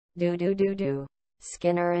Do.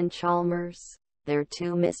 Skinner and Chalmers. They're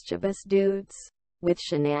two mischievous dudes. With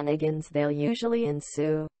shenanigans they'll usually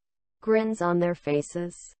ensue. Grins on their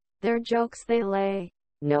faces. Their jokes they lay.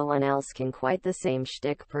 No one else can quite the same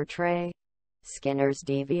shtick portray. Skinner's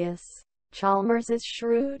devious. Chalmers is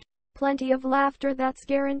shrewd. Plenty of laughter that's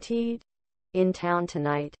guaranteed. In town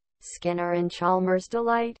tonight. Skinner and Chalmers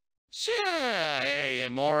delight. Say,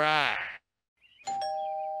 Mora.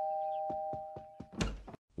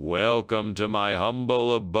 Welcome to my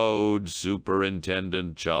humble abode,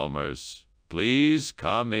 Superintendent Chalmers. Please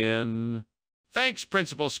come in. Thanks,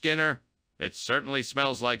 Principal Skinner. It certainly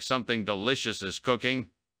smells like something delicious is cooking.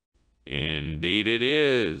 Indeed it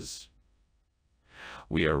is.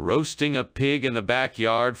 We are roasting a pig in the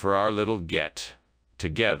backyard for our little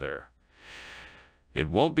get-together. It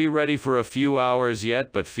won't be ready for a few hours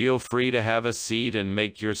yet, but feel free to have a seat and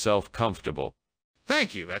make yourself comfortable.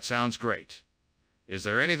 Thank you, that sounds great. Is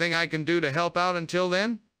there anything I can do to help out until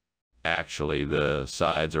then? Actually, the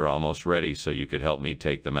sides are almost ready, so you could help me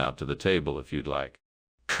take them out to the table if you'd like.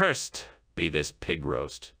 Cursed be this pig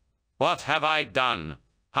roast. What have I done?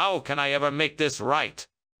 How can I ever make this right?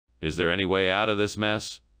 Is there any way out of this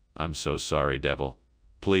mess? I'm so sorry, Devil.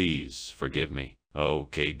 Please forgive me.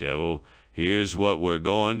 Okay, Devil, here's what we're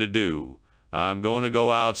going to do. I'm going to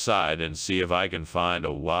go outside and see if I can find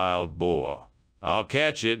a wild boar. I'll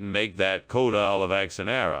catch it and make that coda alla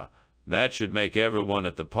vaccinera. That should make everyone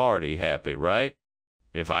at the party happy, right?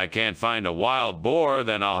 If I can't find a wild boar,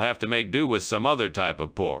 then I'll have to make do with some other type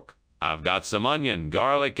of pork. I've got some onion,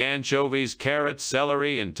 garlic, anchovies, carrots,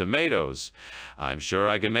 celery, and tomatoes. I'm sure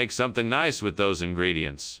I can make something nice with those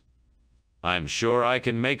ingredients.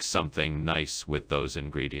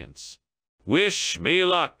 Wish me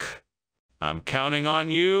luck. I'm counting on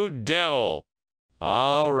you, Devil.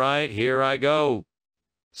 All right, here I go.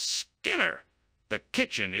 Skinner, the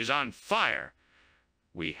kitchen is on fire.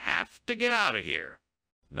 We have to get out of here.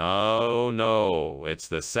 No, it's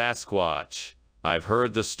the Sasquatch. I've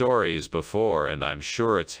heard the stories before, and I'm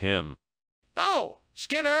sure it's him. Oh,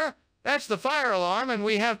 Skinner, that's the fire alarm, and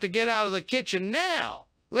we have to get out of the kitchen now.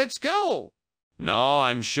 Let's go. No,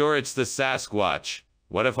 I'm sure it's the Sasquatch.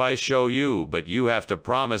 What if I show you, but you have to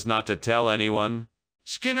promise not to tell anyone?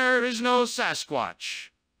 Skinner is no Sasquatch.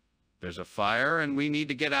 There's a fire, and we need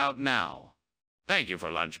to get out now. Thank you for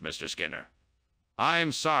lunch, Mr. Skinner.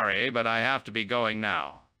 I'm sorry, but I have to be going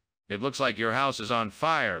now. It looks like your house is on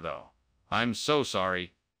fire, though. I'm so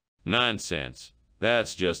sorry. Nonsense.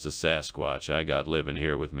 That's just a Sasquatch I got living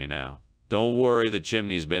here with me now. Don't worry, the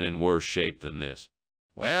chimney's been in worse shape than this.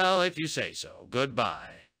 Well, if you say so.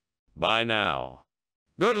 Goodbye. Bye now.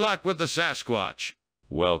 Good luck with the Sasquatch.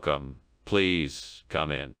 Welcome. Please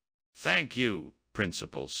come in. Thank you,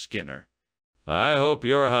 Principal Skinner. I hope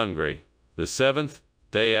you're hungry. The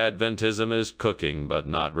Seventh-day Adventism is cooking, but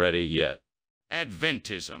not ready yet.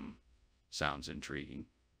 Adventism. Sounds intriguing.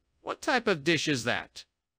 What type of dish is that?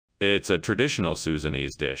 It's a traditional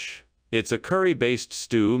Susanese dish. It's a curry-based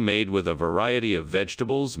stew made with a variety of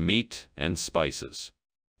vegetables, meat, and spices.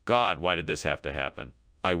 God, why did this have to happen?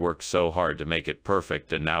 I worked so hard to make it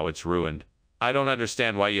perfect, and now it's ruined. I don't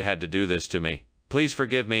understand why you had to do this to me. Please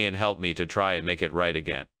forgive me and help me to try and make it right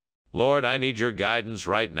again. Lord, I need your guidance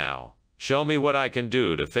right now. Show me what I can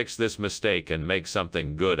do to fix this mistake and make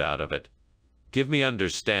something good out of it. Give me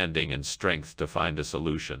understanding and strength to find a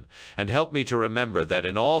solution, and help me to remember that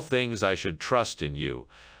in all things I should trust in you.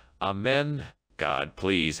 Amen. God,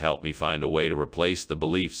 please help me find a way to replace the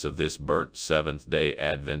beliefs of this burnt Seventh-day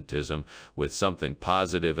Adventism with something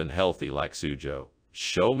positive and healthy like Suzhou.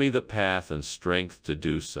 Show me the path and strength to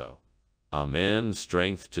do so. Amen.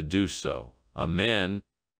 Strength to do so. Amen.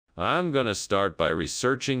 I'm going to start by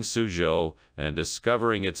researching Suzhou and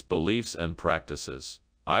discovering its beliefs and practices.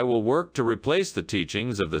 I will work to replace the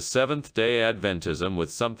teachings of the Seventh-day Adventism with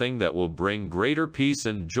something that will bring greater peace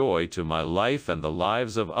and joy to my life and the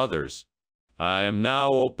lives of others. I am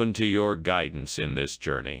now open to your guidance in this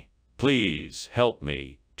journey. Please help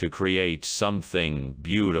me to create something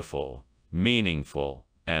beautiful, meaningful,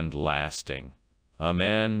 and lasting.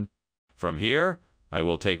 Amen. From here, I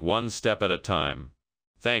will take one step at a time.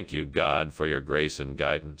 Thank you, God, for your grace and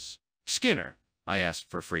guidance. Skinner, I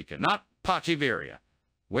asked for Frika, not Pativeria.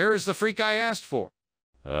 Where is the Frika I asked for?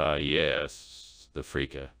 Yes, the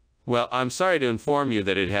Frika. Well, I'm sorry to inform you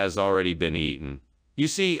that it has already been eaten. You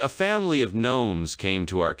see, a family of gnomes came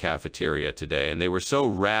to our cafeteria today, and they were so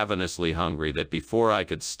ravenously hungry that before I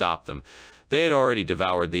could stop them, they had already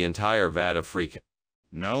devoured the entire vat of Frika.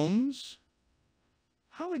 Gnomes?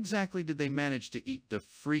 How exactly did they manage to eat the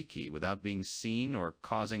freaky without being seen or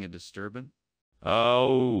causing a disturbance?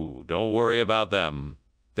 Oh, don't worry about them.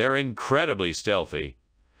 They're incredibly stealthy.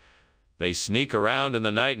 They sneak around in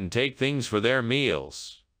the night and take things for their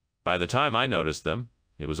meals. By the time I noticed them,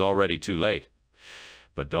 it was already too late.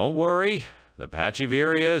 But don't worry, the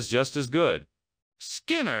Pachyveria is just as good.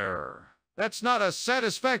 Skinner, that's not a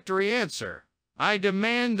satisfactory answer. I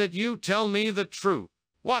demand that you tell me the truth.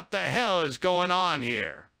 What the hell is going on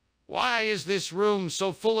here? Why is this room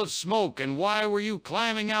so full of smoke, and why were you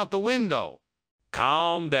climbing out the window?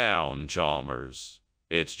 Calm down, Chalmers.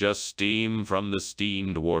 It's just steam from the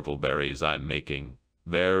steamed whortleberries I'm making.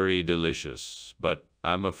 Very delicious, but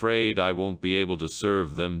I'm afraid I won't be able to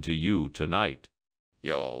serve them to you tonight.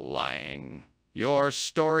 You're lying. Your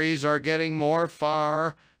stories are getting more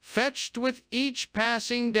far-fetched with each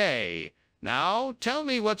passing day. Now, tell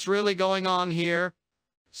me what's really going on here.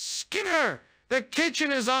 Skinner, the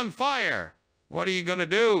kitchen is on fire. What are you gonna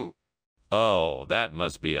do? Oh, that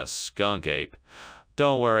must be a skunk ape.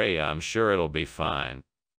 Don't worry, I'm sure it'll be fine.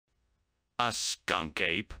 A skunk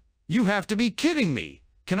ape? You have to be kidding me.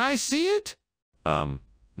 Can I see it?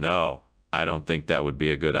 No, I don't think that would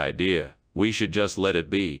be a good idea. We should just let it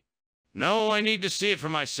be. No, I need to see it for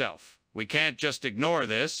myself. We can't just ignore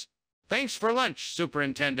this. Thanks for lunch,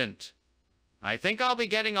 Superintendent. I think I'll be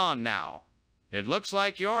getting on now. It looks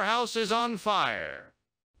like your house is on fire.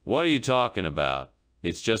 What are you talking about?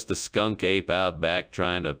 It's just the skunk ape out back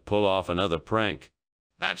trying to pull off another prank.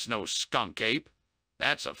 That's no skunk ape.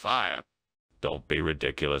 That's a fire. Don't be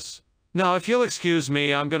ridiculous. Now, if you'll excuse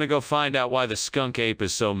me, I'm gonna go find out why the skunk ape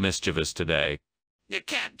is so mischievous today. You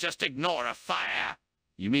can't just ignore a fire.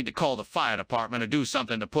 You need to call the fire department and do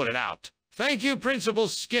something to put it out. Thank you, Principal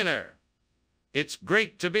Skinner. It's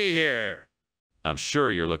great to be here. I'm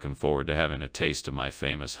sure you're looking forward to having a taste of my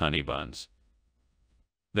famous honey buns.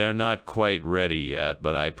 They're not quite ready yet,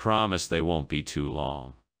 but I promise they won't be too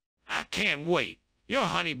long. I can't wait. Your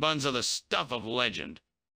honey buns are the stuff of legend.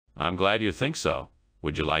 I'm glad you think so.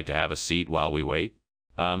 Would you like to have a seat while we wait?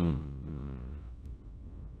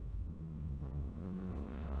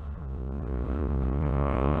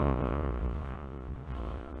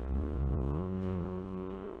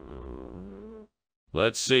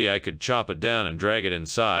 Let's see, I could chop it down and drag it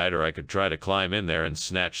inside, or I could try to climb in there and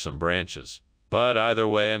snatch some branches. But either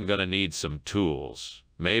way, I'm gonna need some tools.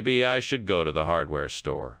 Maybe I should go to the hardware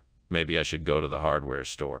store.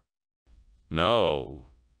 No.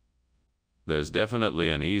 There's definitely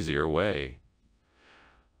an easier way.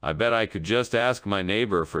 I bet I could just ask my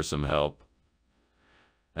neighbor for some help.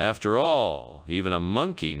 After all, even a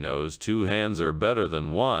monkey knows 2 hands are better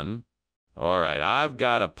than 1. All right, I've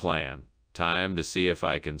got a plan. Time to see if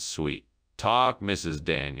I can talk Mrs.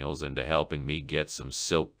 Daniels into helping me get some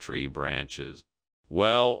silk tree branches.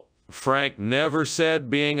 Well, Frank never said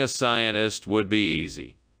being a scientist would be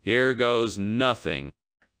easy. Here goes nothing.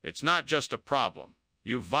 It's not just a problem.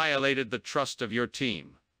 You've violated the trust of your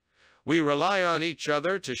team. We rely on each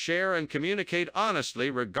other to share and communicate honestly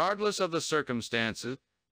regardless of the circumstances.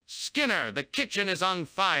 Skinner, the kitchen is on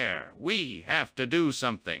fire. We have to do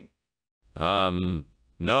something.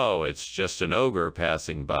 No, it's just an ogre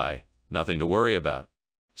passing by. Nothing to worry about.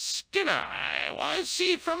 Skinner, I want to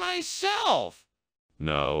see it for myself.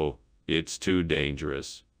 No, it's too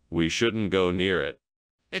dangerous. We shouldn't go near it.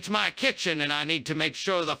 It's my kitchen and I need to make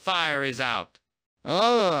sure the fire is out.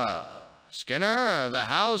 Skinner, the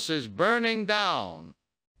house is burning down.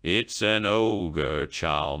 It's an ogre,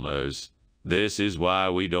 Chalmers. This is why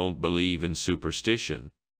we don't believe in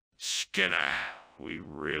superstition. Skinner, we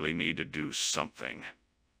really need to do something.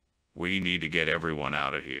 We need to get everyone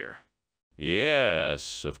out of here.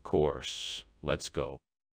 Yes, of course. Let's go.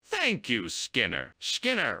 Thank you, Skinner.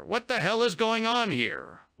 Skinner, what the hell is going on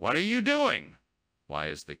here? What are you doing? Why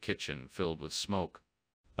is the kitchen filled with smoke?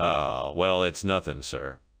 Well, it's nothing,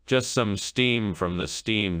 sir. Just some steam from the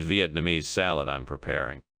steamed Vietnamese salad I'm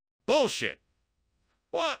preparing. Bullshit!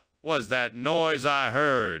 What was that noise I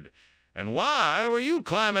heard? And why were you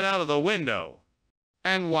climbing out of the window?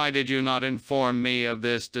 And why did you not inform me of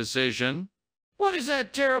this decision? What is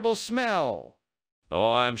that terrible smell?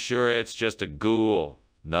 Oh, I'm sure it's just a ghoul.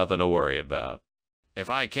 Nothing to worry about. If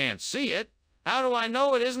I can't see it, how do I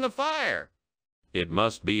know it isn't a fire? It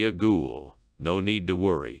must be a ghoul. No need to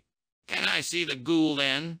worry. Can I see the ghoul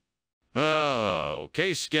then? Oh,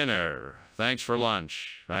 okay, Skinner. Thanks for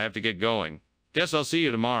lunch. I have to get going. Guess I'll see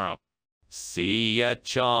you tomorrow. See ya,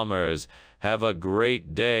 Chalmers. Have a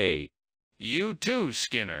great day. You too,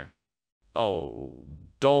 Skinner. Oh,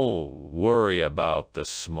 don't worry about the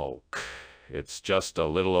smoke. It's just a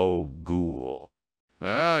little old ghoul.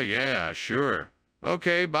 Oh, yeah, sure.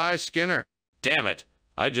 Okay, bye, Skinner. Damn it!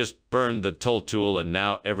 I just burned the tool and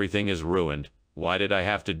now everything is ruined. Why did I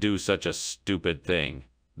have to do such a stupid thing?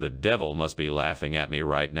 The devil must be laughing at me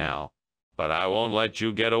right now. But I won't let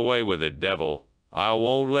you get away with it, devil. I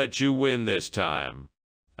won't let you win this time.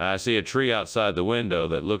 I see a tree outside the window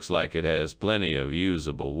that looks like it has plenty of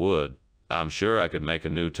usable wood. I'm sure I could make a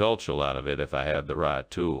new tulchel out of it if I had the right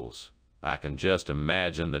tools. I can just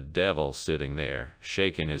imagine the devil sitting there,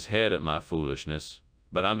 shaking his head at my foolishness.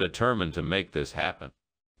 But I'm determined to make this happen.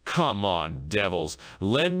 Come on, devils,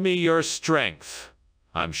 lend me your strength.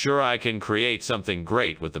 I'm sure I can create something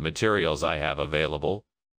great with the materials I have available.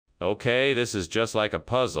 Okay, this is just like a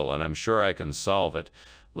puzzle, and I'm sure I can solve it.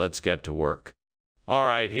 Let's get to work. All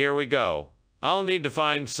right, here we go. I'll need to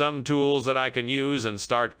find some tools that I can use and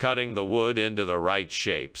start cutting the wood into the right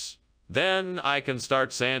shapes. Then I can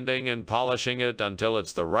start sanding and polishing it until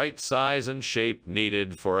it's the right size and shape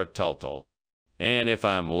needed for a tultul. And if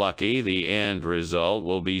I'm lucky, the end result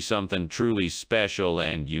will be something truly special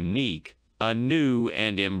and unique. A new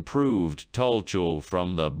and improved tulchul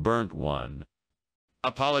from the burnt one.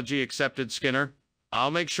 Apology accepted, Skinner. I'll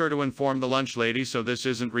make sure to inform the lunch lady so this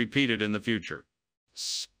isn't repeated in the future.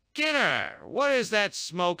 Skinner, what is that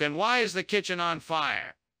smoke and why is the kitchen on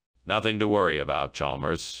fire? Nothing to worry about,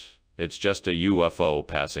 Chalmers. It's just a UFO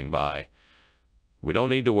passing by. We don't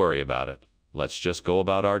need to worry about it. Let's just go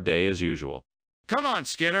about our day as usual. Come on,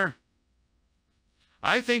 Skinner.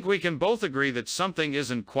 I think we can both agree that something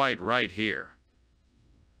isn't quite right here.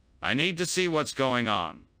 I need to see what's going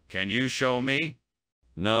on. Can you show me?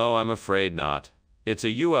 No, I'm afraid not. It's a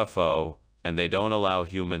UFO, and they don't allow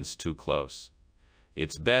humans too close.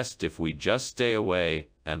 It's best if we just stay away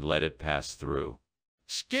and let it pass through.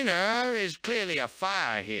 Skinner, is clearly a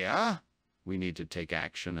fire here. We need to take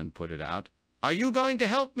action and put it out. Are you going to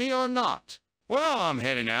help me or not? Well, I'm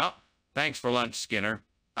heading out. Thanks for lunch, Skinner.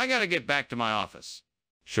 I gotta get back to my office.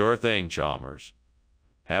 Sure thing, Chalmers.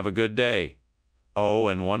 Have a good day. Oh,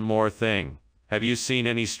 and one more thing. Have you seen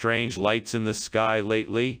any strange lights in the sky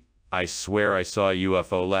lately? I swear I saw a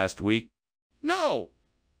UFO last week. No,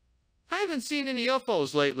 I haven't seen any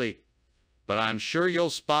UFOs lately, but I'm sure you'll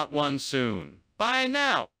spot one soon. Bye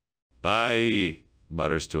now. Bye,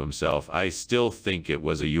 mutters to himself. I still think it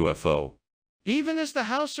was a UFO. Even as the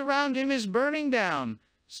house around him is burning down,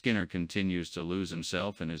 Skinner continues to lose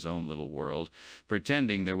himself in his own little world,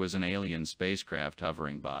 pretending there was an alien spacecraft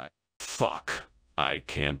hovering by. Fuck. I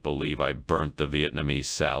can't believe I burnt the Vietnamese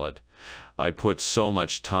salad. I put so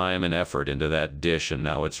much time and effort into that dish and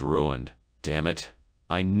now it's ruined. Damn it.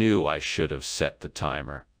 I knew I should have set the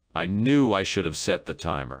timer.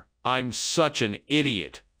 I'm such an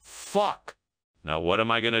idiot. Fuck. Now what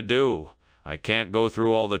am I gonna do? I can't go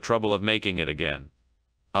through all the trouble of making it again.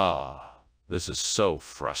 This is so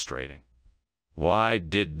frustrating. Why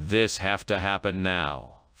did this have to happen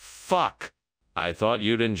now? Fuck. I thought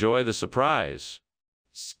you'd enjoy the surprise.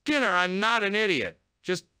 Skinner, I'm not an idiot.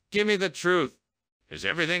 Just give me the truth. Is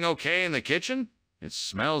everything okay in the kitchen? It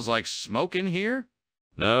smells like smoke in here.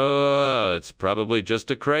 No, it's probably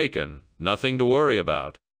just a kraken. Nothing to worry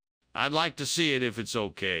about. I'd like to see it if it's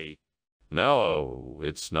okay. No,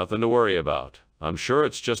 it's nothing to worry about. I'm sure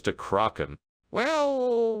it's just a kraken.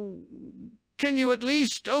 Well, can you at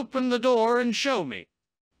least open the door and show me?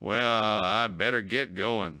 Well, I better get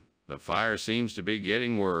going. The fire seems to be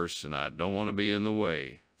getting worse, and I don't want to be in the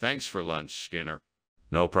way. Thanks for lunch, Skinner.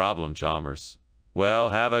 No problem, Chalmers. Well,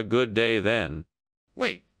 have a good day then.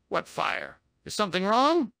 Wait, what fire? Is something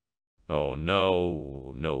wrong? Oh,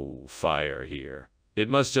 no fire here. It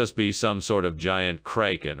must just be some sort of giant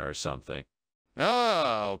kraken or something.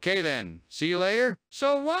 Oh, okay then. See you later.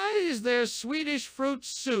 So why is there Swedish fruit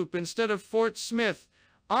soup instead of Fort Smith,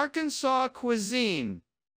 Arkansas cuisine?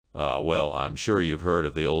 Well, I'm sure you've heard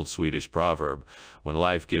of the old Swedish proverb, when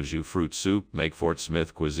life gives you fruit soup, make Fort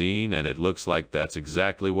Smith cuisine, and it looks like that's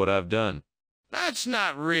exactly what I've done. That's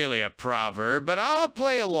not really a proverb, but I'll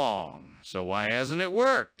play along. So why hasn't it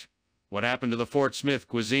worked? What happened to the Fort Smith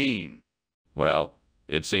cuisine? Well,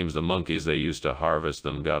 it seems the monkeys they used to harvest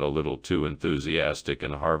them got a little too enthusiastic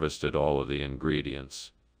and harvested all of the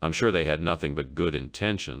ingredients. I'm sure they had nothing but good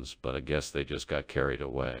intentions, but I guess they just got carried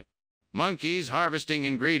away. Monkeys harvesting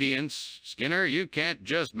ingredients? Skinner, you can't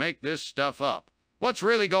just make this stuff up. What's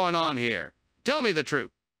really going on here? Tell me the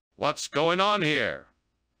truth. What's going on here?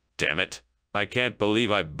 Damn it. I can't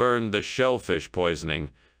believe I burned the shellfish poisoning.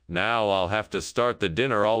 Now I'll have to start the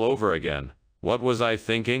dinner all over again. What was I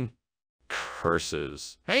thinking?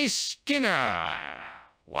 Curses. Hey, Skinner!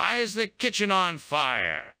 Why is the kitchen on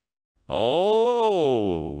fire?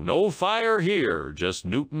 Oh, no fire here. Just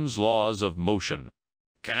Newton's laws of motion.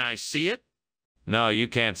 Can I see it? No, you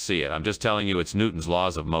can't see it. I'm just telling you it's Newton's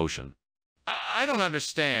laws of motion. I don't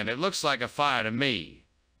understand. It looks like a fire to me.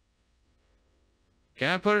 Can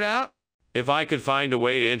I put it out? If I could find a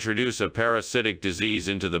way to introduce a parasitic disease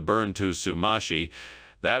into the burn-to sumashi,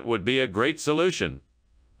 that would be a great solution.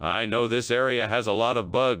 I know this area has a lot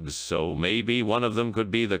of bugs, so maybe one of them could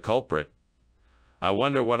be the culprit. I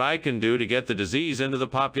wonder what I can do to get the disease into the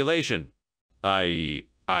population. I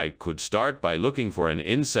could start by looking for an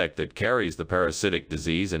insect that carries the parasitic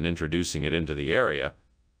disease and introducing it into the area.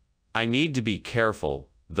 I need to be careful,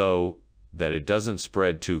 though, that it doesn't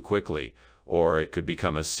spread too quickly, or it could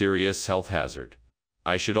become a serious health hazard.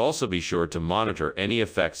 I should also be sure to monitor any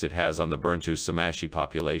effects it has on the burn-to sumashi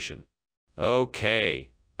population. Okay,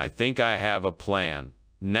 I think I have a plan.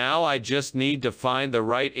 Now I just need to find the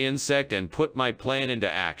right insect and put my plan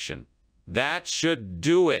into action. That should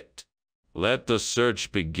do it. Let the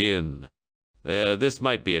search begin. This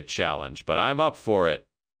might be a challenge, but I'm up for it.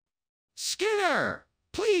 Skinner,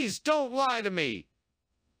 please don't lie to me.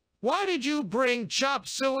 Why did you bring chop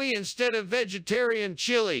suey instead of vegetarian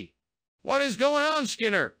chili? What is going on,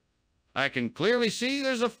 Skinner? I can clearly see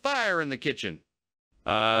there's a fire in the kitchen.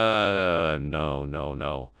 No.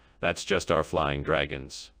 That's just our flying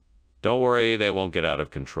dragons. Don't worry, they won't get out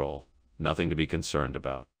of control. Nothing to be concerned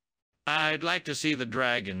about. I'd like to see the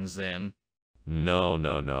dragons, then.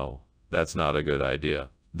 No. That's not a good idea.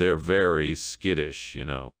 They're very skittish, you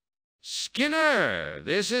know. Skinner,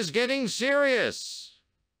 this is getting serious.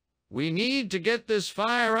 We need to get this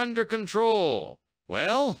fire under control.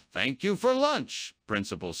 Well, thank you for lunch,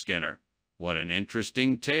 Principal Skinner. What an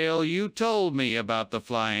interesting tale you told me about the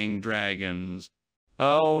flying dragons.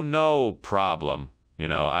 Oh, no problem. You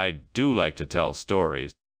know, I do like to tell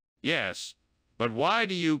stories. Yes, but why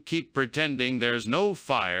do you keep pretending there's no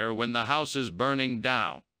fire when the house is burning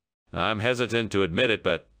down? I'm hesitant to admit it,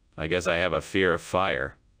 but I guess I have a fear of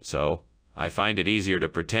fire. So, I find it easier to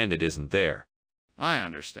pretend it isn't there. I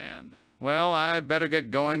understand. Well, I'd better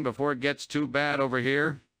get going before it gets too bad over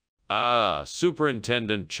here.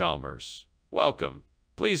 Superintendent Chalmers. Welcome.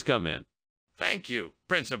 Please come in. Thank you,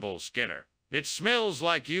 Principal Skinner. It smells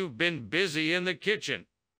like you've been busy in the kitchen.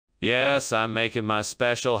 Yes, I'm making my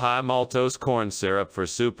special high maltose corn syrup for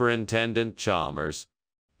Superintendent Chalmers.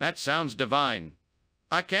 That sounds divine.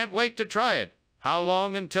 I can't wait to try it. How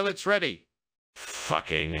long until it's ready?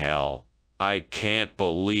 Fucking hell. I can't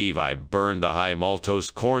believe I burned the high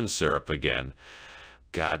maltose corn syrup again.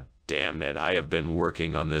 God damn it, I have been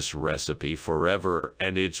working on this recipe forever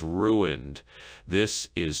and it's ruined. This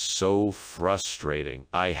is so frustrating.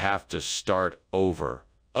 I have to start over.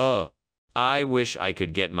 I wish I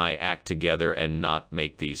could get my act together and not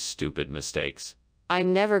make these stupid mistakes.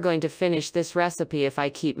 I'm never going to finish this recipe if I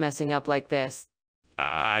keep messing up like this.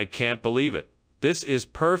 I can't believe it. This is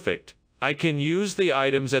perfect. I can use the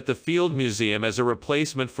items at the Field Museum as a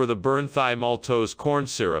replacement for the burnt thigh maltose corn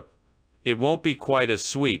syrup. It won't be quite as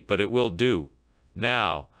sweet, but it will do.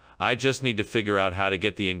 Now, I just need to figure out how to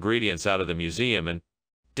get the ingredients out of the museum and...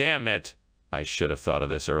 Damn it! I should have thought of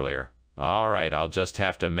this earlier. Alright, I'll just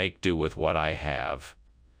have to make do with what I have.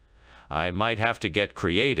 I might have to get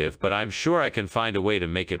creative, but I'm sure I can find a way to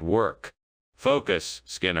make it work. Focus,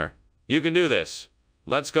 Skinner. You can do this.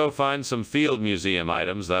 Let's go find some Field Museum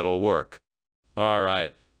items that'll work.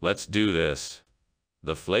 Alright, let's do this.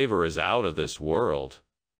 The flavor is out of this world.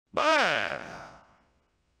 Bah!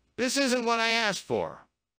 This isn't what I asked for.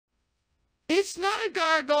 It's not a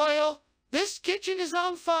gargoyle. This kitchen is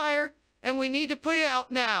on fire, and we need to put it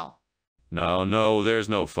out now. No, there's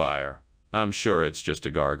no fire. I'm sure it's just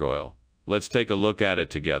a gargoyle. Let's take a look at it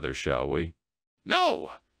together, shall we?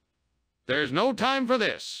 No! There's no time for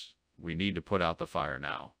this. We need to put out the fire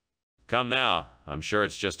now. Come now. I'm sure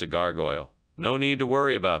it's just a gargoyle. No need to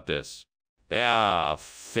worry about this. Ah,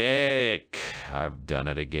 fick. I've done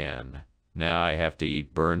it again. Now I have to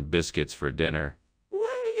eat burned biscuits for dinner.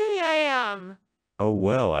 I am. Oh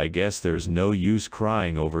well, I guess there's no use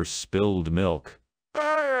crying over spilled milk.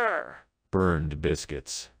 Brr. Burned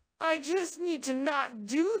biscuits. I just need to not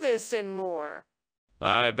do this anymore.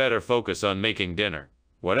 I better focus on making dinner.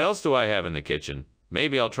 What else do I have in the kitchen?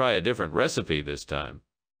 Maybe I'll try a different recipe this time.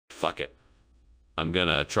 Fuck it. I'm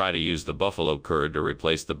gonna try to use the buffalo curd to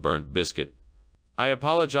replace the burnt biscuit. I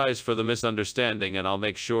apologize for the misunderstanding and I'll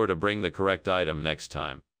make sure to bring the correct item next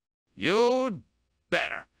time. You'd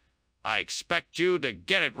better. I expect you to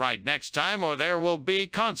get it right next time or there will be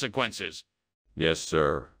consequences. Yes,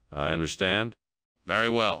 sir. I understand. Very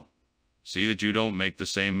well. See that you don't make the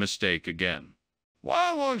same mistake again.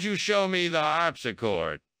 Why won't you show me the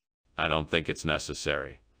harpsichord? I don't think it's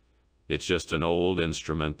necessary. It's just an old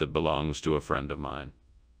instrument that belongs to a friend of mine.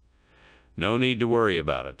 No need to worry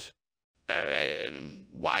about it.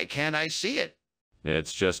 Why can't I see it?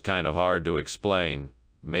 It's just kind of hard to explain.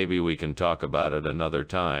 Maybe we can talk about it another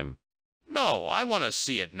time. No, I want to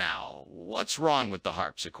see it now. What's wrong with the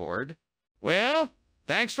harpsichord? Well,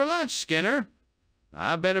 thanks for lunch, Skinner.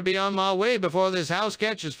 I better be on my way before this house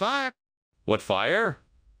catches fire. What fire?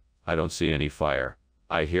 I don't see any fire.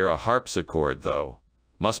 I hear a harpsichord, though.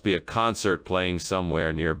 Must be a concert playing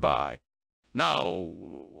somewhere nearby.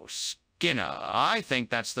 No, Skinner, I think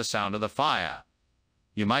that's the sound of the fire.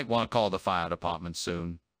 You might want to call the fire department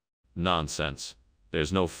soon. Nonsense.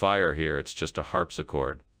 There's no fire here, it's just a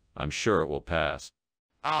harpsichord. I'm sure it will pass.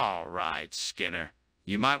 All right, Skinner.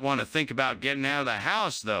 You might want to think about getting out of the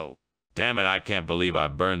house, though. Damn it, I can't believe I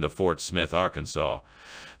burned the Fort Smith, Arkansas.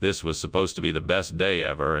 This was supposed to be the best day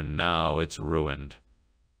ever, and now it's ruined.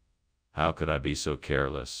 How could I be so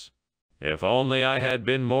careless? If only I had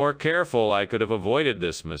been more careful, I could have avoided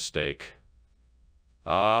this mistake.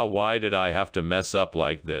 Ah, why did I have to mess up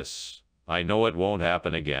like this? I know it won't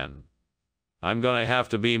happen again. I'm gonna have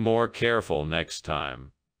to be more careful next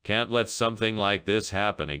time. Can't let something like this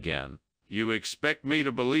happen again. You expect me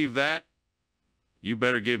to believe that? You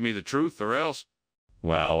better give me the truth or else.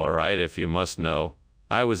 Well, all right, if you must know.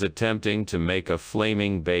 I was attempting to make a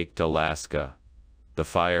flaming baked Alaska. The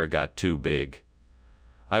fire got too big.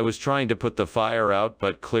 I was trying to put the fire out,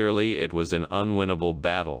 but clearly it was an unwinnable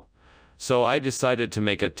battle. So I decided to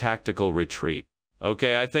make a tactical retreat.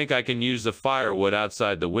 Okay, I think I can use the firewood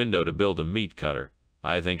outside the window to build a meat cutter.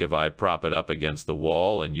 I think if I prop it up against the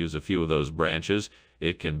wall and use a few of those branches,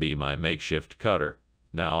 it can be my makeshift cutter.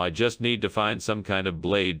 Now I just need to find some kind of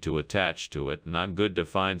blade to attach to it, and I'm good to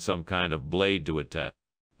find some kind of blade to attach.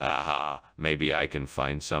 Aha, maybe I can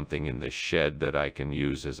find something in the shed that I can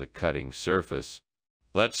use as a cutting surface.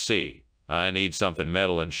 Let's see. I need something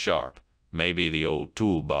metal and sharp. Maybe the old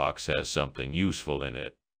toolbox has something useful in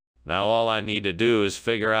it. Now all I need to do is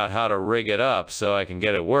figure out how to rig it up so I can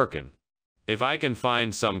get it working. If I can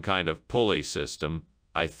find some kind of pulley system,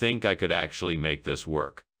 I think I could actually make this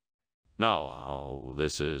work. No,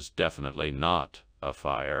 this is definitely not a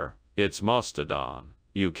fire. It's Mastodon.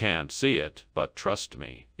 You can't see it, but trust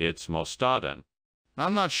me, it's Mastodon.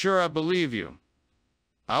 I'm not sure I believe you.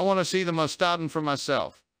 I want to see the Mastodon for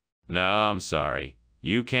myself. No, I'm sorry.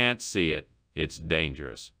 You can't see it. It's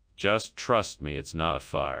dangerous. Just trust me, it's not a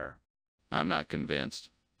fire. I'm not convinced.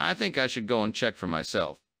 I think I should go and check for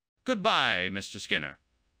myself. Goodbye, Mr. Skinner.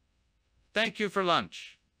 Thank you for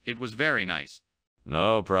lunch. It was very nice.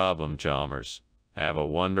 No problem, Chalmers. Have a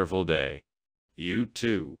wonderful day. You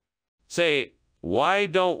too. Say, why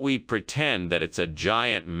don't we pretend that it's a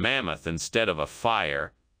giant mammoth instead of a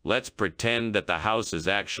fire? Let's pretend that the house is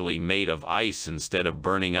actually made of ice instead of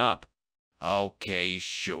burning up. Okay,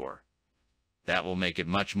 sure. That will make it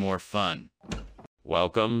much more fun.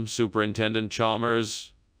 Welcome, Superintendent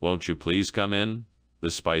Chalmers. Won't you please come in? The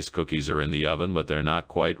spice cookies are in the oven, but they're not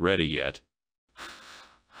quite ready yet.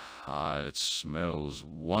 It smells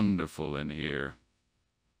wonderful in here.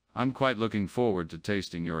 I'm quite looking forward to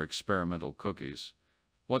tasting your experimental cookies.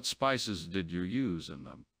 What spices did you use in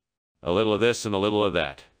them? A little of this and a little of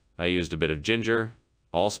that. I used a bit of ginger,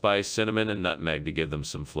 allspice, cinnamon, and nutmeg to give them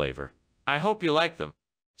some flavor. I hope you like them.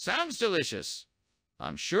 Sounds delicious.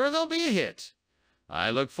 I'm sure they'll be a hit.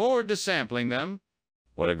 I look forward to sampling them.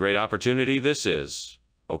 What a great opportunity this is.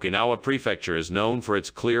 Okinawa Prefecture is known for its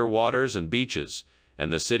clear waters and beaches,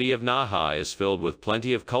 and the city of Naha is filled with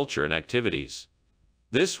plenty of culture and activities.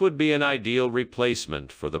 This would be an ideal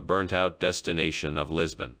replacement for the burnt-out destination of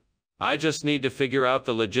Lisbon. I just need to figure out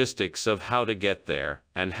the logistics of how to get there,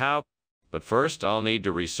 and how. But first, I'll need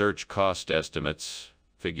to research cost estimates,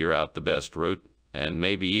 figure out the best route, and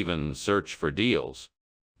maybe even search for deals.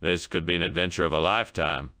 This could be an adventure of a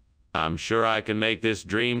lifetime. I'm sure I can make this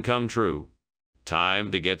dream come true.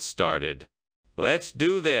 Time to get started. Let's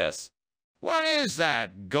do this. What is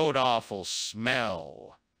that god-awful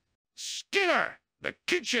smell? Skinner, the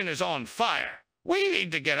kitchen is on fire. We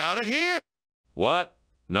need to get out of here. What?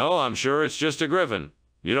 No, I'm sure it's just a griffin.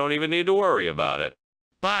 You don't even need to worry about it.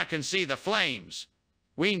 But I can see the flames.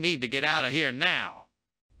 We need to get out of here now.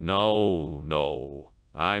 No.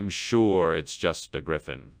 I'm sure it's just a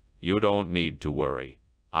griffin. You don't need to worry.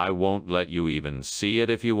 I won't let you even see it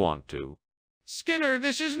if you want to. Skinner,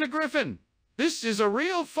 this isn't a griffin. This is a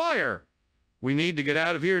real fire. We need to get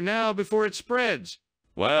out of here now before it spreads.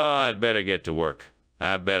 Well, I'd better get to work.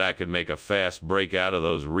 I bet I could make a fast break out of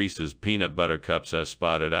those Reese's peanut butter cups I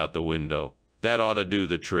spotted out the window. That ought to do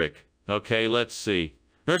the trick. Okay, let's see.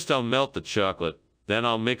 First I'll melt the chocolate. Then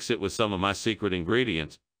I'll mix it with some of my secret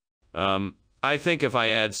ingredients. I think if I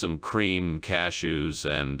add some cream, cashews,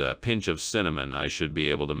 and a pinch of cinnamon, I should be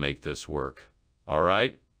able to make this work. All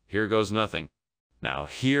right, here goes nothing. Now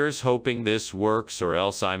here's hoping this works, or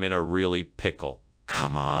else I'm in a really pickle.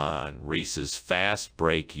 Come on, Reese's Fast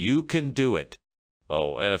Break, you can do it.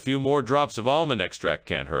 Oh, and a few more drops of almond extract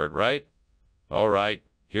can't hurt, right? All right,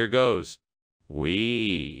 here goes.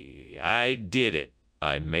 I did it.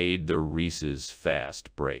 I made the Reese's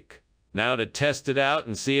Fast Break. Now to test it out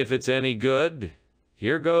and see if it's any good,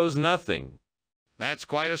 here goes nothing. That's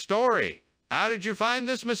quite a story. How did you find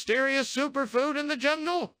this mysterious superfood in the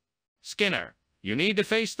jungle? Skinner, you need to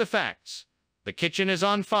face the facts. The kitchen is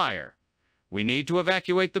on fire. We need to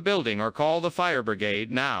evacuate the building or call the fire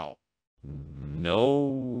brigade now.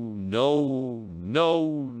 No,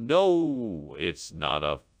 it's not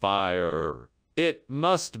a fire. It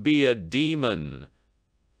must be a demon.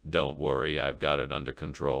 Don't worry, I've got it under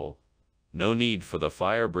control. No need for the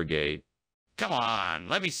fire brigade. Come on,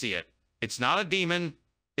 let me see it. It's not a demon.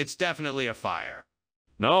 It's definitely a fire.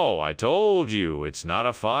 No, I told you, it's not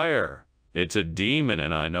a fire. It's a demon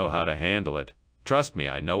and I know how to handle it. Trust me,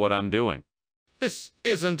 I know what I'm doing. This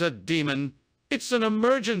isn't a demon. It's an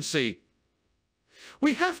emergency.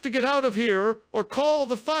 We have to get out of here or call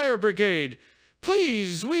the fire brigade.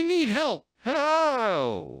 Please, we need help.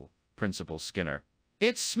 Hello, Principal Skinner.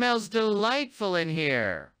 It smells delightful in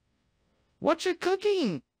here. What you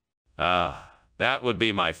cooking? That would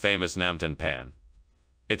be my famous Namtan pan.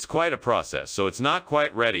 It's quite a process, so it's not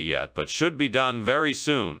quite ready yet, but should be done very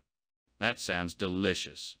soon. That sounds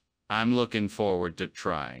delicious. I'm looking forward to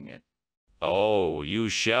trying it. Oh, you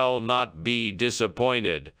shall not be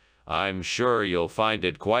disappointed. I'm sure you'll find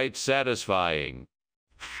it quite satisfying.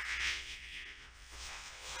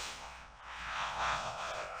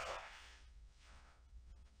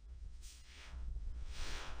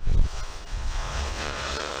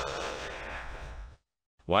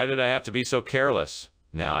 Why did I have to be so careless?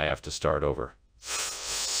 Now I have to start over.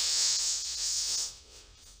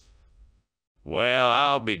 Well,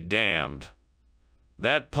 I'll be damned.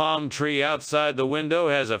 That palm tree outside the window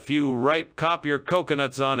has a few ripe copier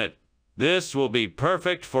coconuts on it. This will be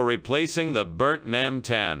perfect for replacing the burnt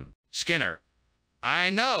Namtan. Skinner, I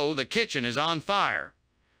know the kitchen is on fire.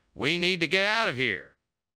 We need to get out of here.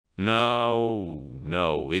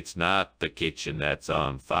 No, it's not the kitchen that's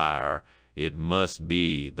on fire. It must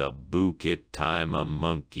be the Bukit Timah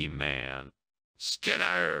Monkey Man.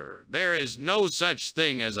 Skinner, there is no such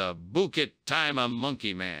thing as a Bukit Timah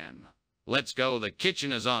Monkey Man. Let's go, the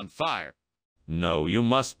kitchen is on fire. No, you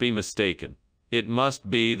must be mistaken. It must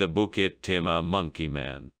be the Bukit Timah Monkey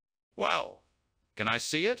Man. Well, can I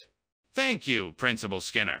see it? Thank you, Principal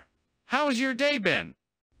Skinner. How has your day been?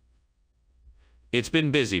 It's been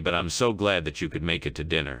busy, but I'm so glad that you could make it to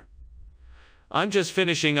dinner. I'm just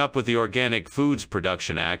finishing up with the Organic Foods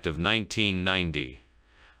Production Act of 1990.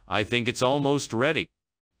 I think it's almost ready.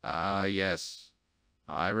 Yes.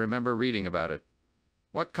 I remember reading about it.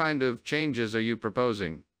 What kind of changes are you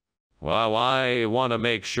proposing? Well, I want to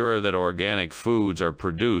make sure that organic foods are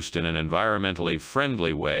produced in an environmentally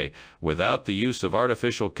friendly way without the use of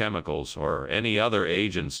artificial chemicals or any other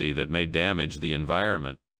agency that may damage the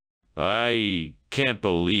environment. I can't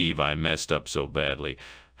believe I messed up so badly.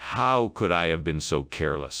 How could I have been so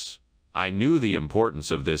careless? I knew the importance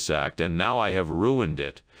of this act, and now I have ruined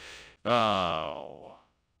it. Oh.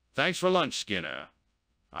 Thanks for lunch, Skinner.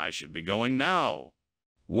 I should be going now.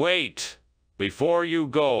 Wait! Before you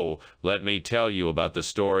go, let me tell you about the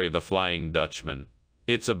story of the Flying Dutchman.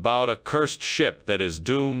 It's about a cursed ship that is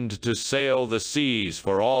doomed to sail the seas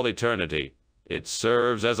for all eternity. It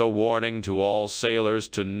serves as a warning to all sailors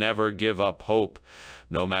to never give up hope,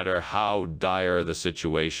 no matter how dire the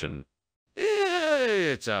situation.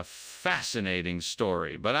 It's a fascinating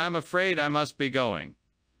story, but I'm afraid I must be going.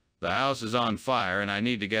 The house is on fire and I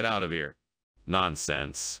need to get out of here.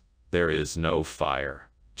 Nonsense. There is no fire.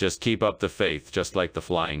 Just keep up the faith, just like the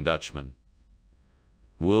Flying Dutchman.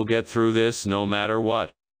 We'll get through this no matter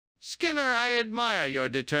what. Skinner, I admire your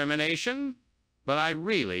determination, but I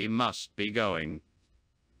really must be going.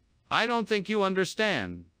 I don't think you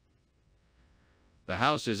understand. The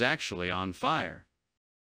house is actually on fire.